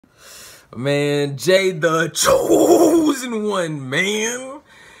Man, Jay the chosen one, man.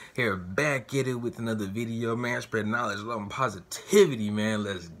 Here, back at it with another video, man. Spread knowledge, love, and positivity, man.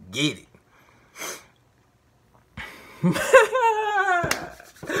 Let's get it.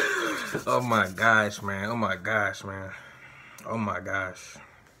 Oh my gosh, man. Oh my gosh, man. Oh my gosh.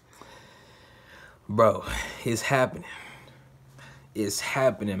 Bro, it's happening. It's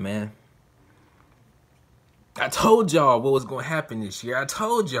happening, man. I told y'all what was going to happen this year. I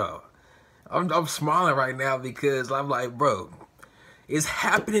told y'all. I'm smiling right now because I'm like, bro, it's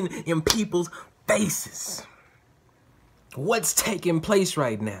happening in people's faces. What's taking place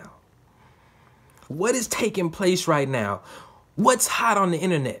right now? What is taking place right now? What's hot on the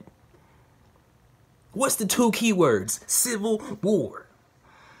internet? What's the two keywords? Civil war.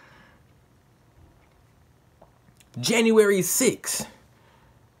 January 6th.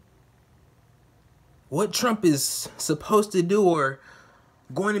 What Trump is supposed to do or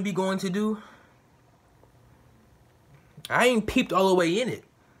going to do, I ain't peeped all the way in it,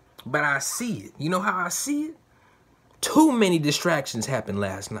 but I see it. You know how I see it? Too many distractions happened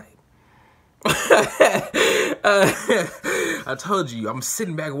last night. I told you, I'm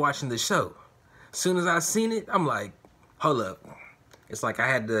sitting back watching the show. As soon as I seen it, I'm like, hold up. It's like I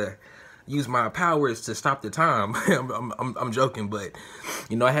had to use my powers to stop the time. I'm joking, but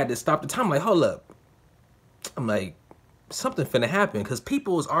you know, I had to stop the time. Like, hold up. I'm like, something finna happen, because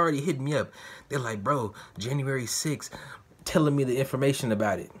people was already hitting me up. They're like, bro, January 6th, telling me the information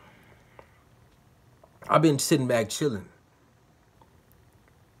about it. I've been sitting back chilling.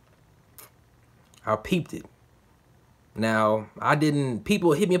 I peeped it. Now,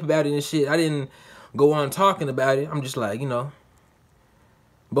 people hit me up about it and shit. I didn't go on talking about it. I'm just like, you know.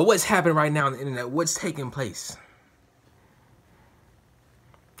 But what's happening right now on the internet? What's taking place?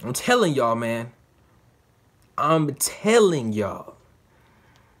 I'm telling y'all, man. I'm telling y'all,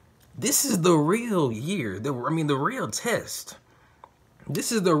 this is the real year. The real test.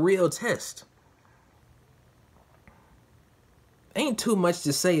 This is the real test. Ain't too much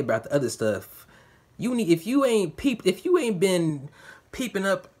to say about the other stuff. If you ain't been peeping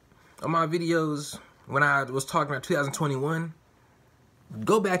up on my videos when I was talking about 2021,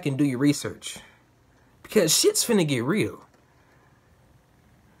 go back and do your research, because shit's finna get real.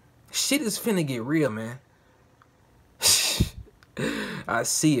 Shit is finna get real, man. I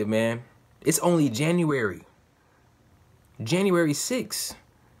see it, man. It's only January. January 6th.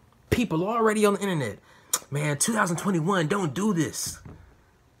 People already on the internet. Man, 2021, don't do this.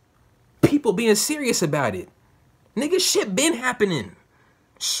 People being serious about it. Nigga, shit been happening.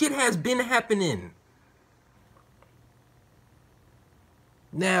 Shit has been happening.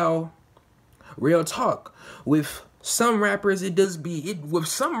 Now, real talk. With some rappers, with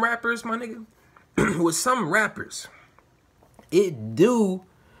some rappers, my nigga, with some rappers, it do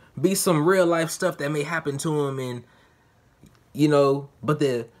be some real life stuff that may happen to them, and you know, but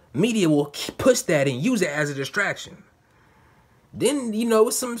the media will push that and use it as a distraction. Then, you know,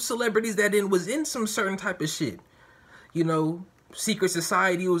 some celebrities that was in some certain type of shit, you know, secret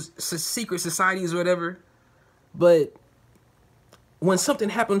societies or whatever. But when something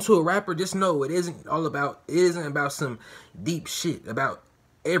happens to a rapper, just know it isn't about some deep shit about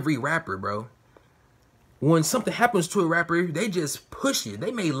every rapper, bro. When something happens to a rapper, they just push it.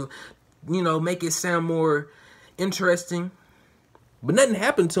 They may, you know, make it sound more interesting, but nothing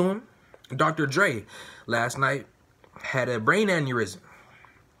happened to him. Dr. Dre last night had a brain aneurysm.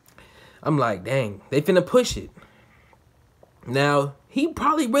 I'm like, dang, they finna push it. Now, he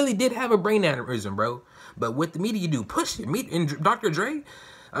probably really did have a brain aneurysm, bro. But what the media do, push it. And Dr. Dre,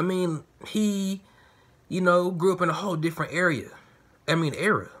 I mean, he, you know, grew up in a whole different era.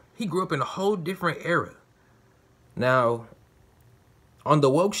 He grew up in a whole different era. Now, on the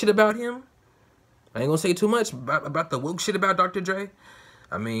woke shit about him, I ain't gonna say too much about the woke shit about Dr. Dre.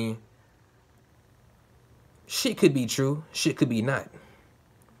 I mean, shit could be true, shit could be not.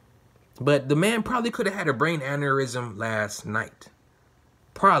 But the man probably could have had a brain aneurysm last night.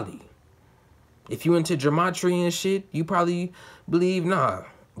 Probably. If you into gematria and shit, you probably believe nah.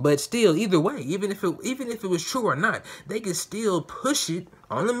 But still, either way, even if it was true or not, they could still push it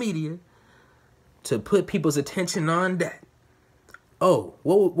on the media to put people's attention on that. Oh,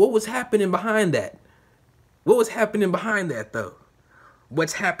 what was happening behind that? What was happening behind that, though?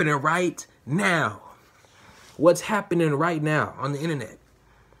 What's happening right now? What's happening right now on the internet?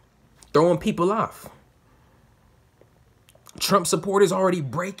 Throwing people off. Trump supporters already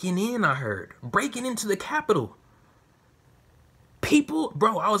breaking in, I heard. Breaking into the Capitol. People,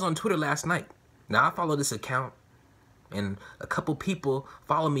 bro, I was on Twitter last night. Now, I follow this account, and a couple people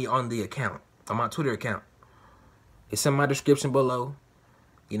follow me on the account, on my Twitter account. It's in my description below.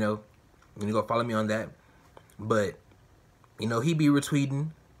 You know, you go follow me on that. But, you know, he be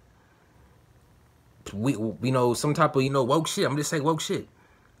retweeting, you know, some type of, you know, woke shit. I'm just saying woke shit.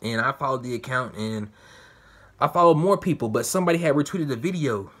 And I followed the account, and I followed more people, but somebody had retweeted a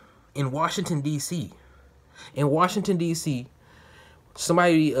video in Washington, D.C. In Washington, D.C.,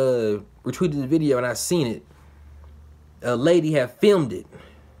 somebody retweeted the video, and I seen it. A lady had filmed it.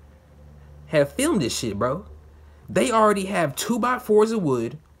 Had filmed this shit, bro. They already have 2x4s of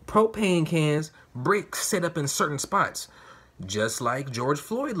wood, propane cans, bricks set up in certain spots. Just like George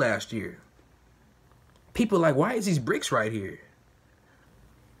Floyd last year. People like, why is these bricks right here?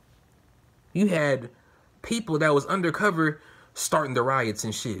 You had people that was undercover starting the riots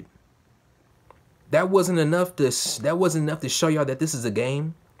and shit. That wasn't enough to show y'all that this is a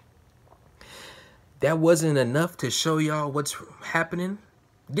game. That wasn't enough to show y'all what's happening.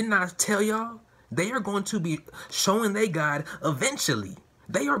 Didn't I tell y'all? They are going to be showing they God eventually.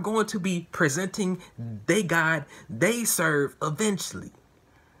 They are going to be presenting they God they serve eventually.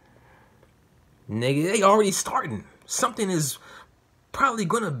 Nigga, they already starting. Something is probably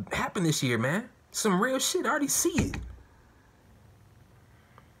gonna happen this year, man. Some real shit. I already see it.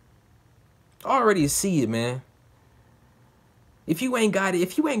 Already see it, man. If you ain't got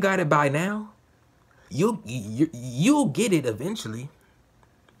it by now, you'll get it eventually.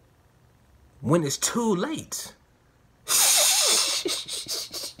 When it's too late.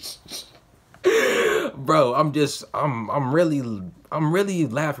 Bro, I'm really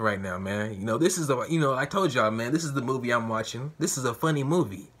laughing right now, man. You know, this is I told y'all, man, this is the movie I'm watching. This is a funny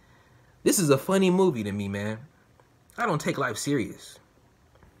movie. This is a funny movie to me, man. I don't take life serious.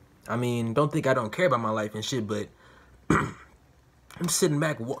 I mean, don't think I don't care about my life and shit, but I'm sitting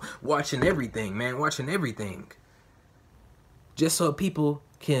back watching everything, man, watching everything. Just so people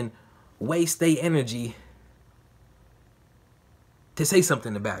can waste their energy to say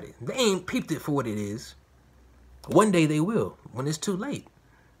something about it. They ain't peeped it for what it is. One day they will, when it's too late.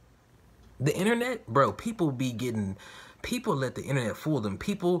 The internet, bro, people let the internet fool them.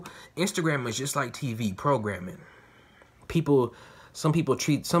 Instagram is just like TV programming. Some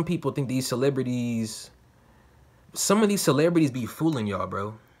people think these celebrities, some of these celebrities be fooling y'all,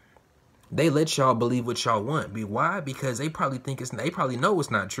 bro. They let y'all believe what y'all want. Why? Because they probably know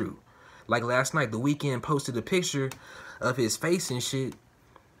it's not true. Like last night, The Weeknd posted a picture of his face and shit.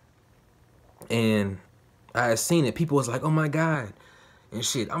 And I had seen it. People was like, oh my God. And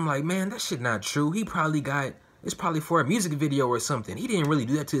shit. I'm like, man, that shit not true. It's probably for a music video or something. He didn't really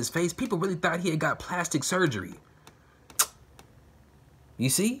do that to his face. People really thought he had got plastic surgery. You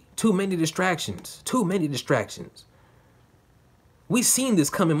see? Too many distractions. Too many distractions. We seen this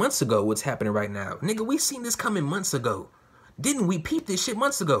coming months ago, what's happening right now. Nigga, we seen this coming months ago. Didn't we peep this shit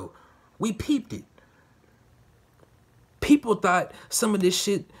months ago? We peeped it. People thought some of this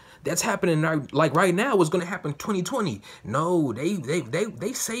shit that's happening like right now was gonna happen 2020. No,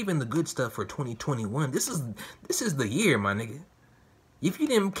 they saving the good stuff for 2021. This is the year, my nigga. If you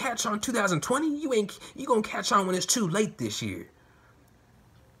didn't catch on 2020, you gonna catch on when it's too late this year.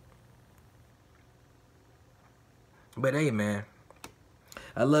 But hey, man,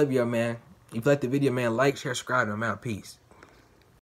 I love y'all, man. If you like the video, man, like, share, subscribe, and I'm out. Peace.